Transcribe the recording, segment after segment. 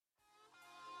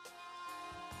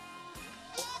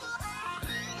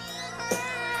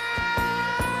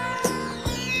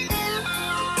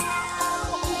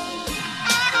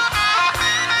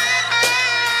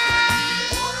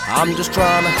I'm just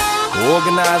trying to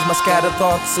organize my scattered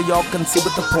thoughts so y'all can see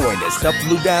what the point is. Stuff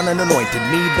flew down and anointed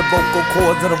me, the vocal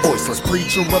cords of the voiceless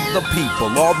preacher of the people.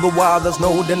 All the while there's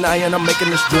no denying I'm making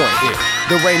this joint here.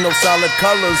 There ain't no solid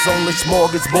colors, only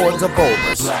smorgasbords of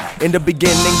overs. In the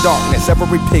beginning, darkness,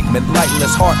 every pigment,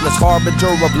 lightless, heartless,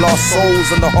 harbinger of lost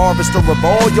souls, and the harvester of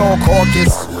all y'all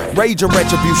carcass. Rage and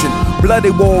retribution,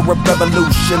 bloody war of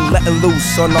revolution, letting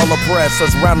loose on all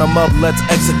oppressors. Round them up, let's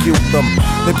execute them.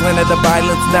 They planted the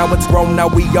violence, now it's grown, now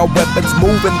we are weapons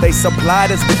moving. They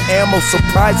supplied us with ammo,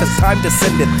 surprise, it's time to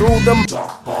send it through them.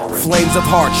 Flames of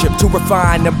hardship to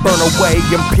refine and burn away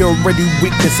impurity,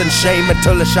 weakness, and shame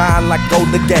until it shine like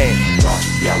gold again.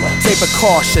 Take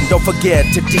precaution, don't forget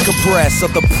to decompress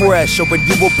of the pressure, when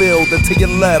you will build until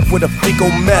you're left with a fecal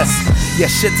mess. Yeah,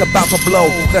 shit's about to blow,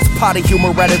 that's potty humor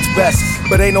at its best.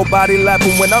 But ain't nobody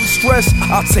laughing when I'm stressed,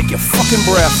 I'll take your fucking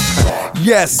breath.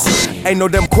 Yes, ain't no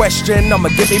damn question, I'ma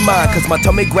give me mine, cause my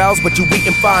tummy growls, but you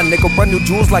eatin' fine. Nigga, run new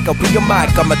jewels like a real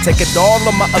mic. I'ma take it all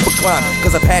on my upper climb,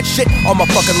 cause I've had shit all my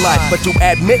fucking life. But you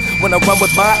admit, when I run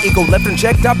with my ego left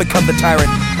unchecked, I become the tyrant.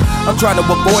 I'm trying to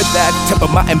avoid that, temper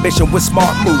my ambition with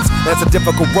smart moves. That's a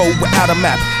difficult road without a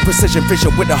map. Precision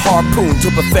fishing with a harpoon. To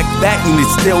perfect that, you need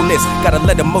stillness. Gotta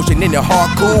let emotion in your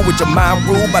heart cool, with your mind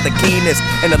ruled by the keenness.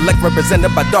 Intellect represented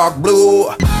by dark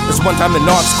blue. This one time in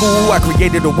art school, I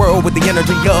created a world with the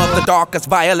energy of the darkest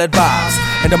violet vibes.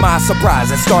 And to my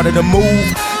surprise, it started to move,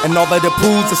 and all that it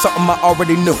proves is something I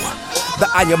already knew. The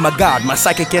eye of my God, my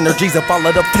psychic energies have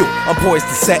followed a few. I'm poised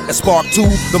to set a spark too.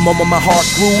 The moment my heart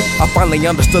grew, I finally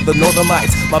understood the northern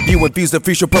lights. My view infused the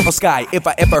future purple sky. If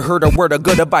I ever heard a word of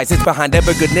good advice, it's behind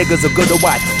every good nigga's a good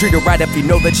wife. Treat her right if you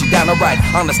know that she down to right.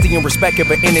 Honesty and respect,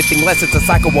 if anything less, it's a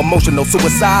psycho-emotional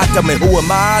suicide. Tell me, who am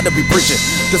I to be preaching?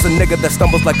 Just a nigga that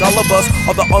stumbles like all of us.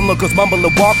 All the onlookers mumble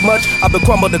and walk much. I've been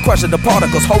crumbled and crushed the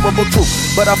particles, horrible truth.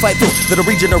 But I fight through to the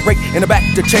regenerate in the back,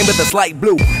 the chamber that's light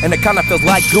blue. And it kinda feels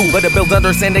like glue, but it builds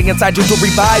understanding inside you to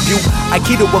revive you. I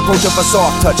keep to approach of a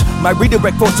soft touch, my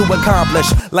redirect force to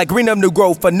accomplish. Like green of new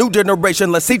growth, a new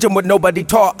generation. Let's teach them what nobody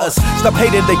taught us. Stop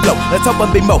hating, they flow, let's help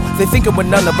them be mo. They thinking when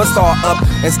none of us are up.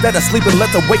 Instead of sleeping,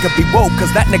 let's awake and be woke,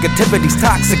 cause that negativity's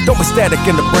toxic. Don't be static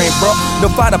in the brain, bro.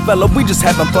 No fighter fella, we just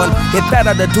having fun. Hit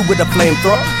that out of two with a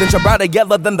flamethrower, then shine brighter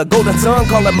yellow than the golden sun.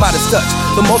 Call it modest touch,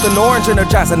 the molten orange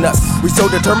energizing us. We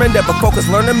so determined that we focus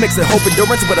learning, mixing hope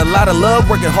endurance with a lot of love.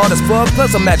 Working hard as fuck,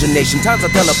 plus imagination. Times a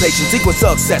ton of patience equals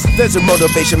success. There's your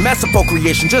motivation, masterful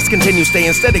creation. Just continue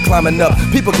staying steady, climbing up.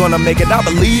 People gonna make it, I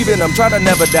believe in them. Try to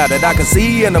never doubt it. I can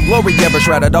see in them glory ever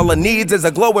shrouded. All it needs is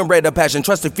a glowing red of passion.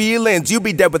 Trusted feelings, you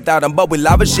be dead without them. But we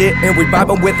love shit, and we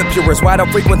vibing with the purest. Wide on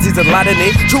frequencies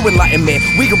enlightening, true enlightenment.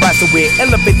 We can rise to it,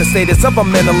 elevate the status of our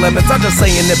mental limits. I'm just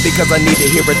saying it because I need to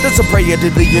hear it. This a prayer to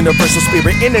the universal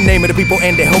spirit. In the name of the people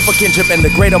and their hope for kinship and the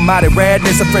great almighty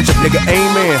radness of friendship, nigga.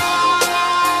 Amen.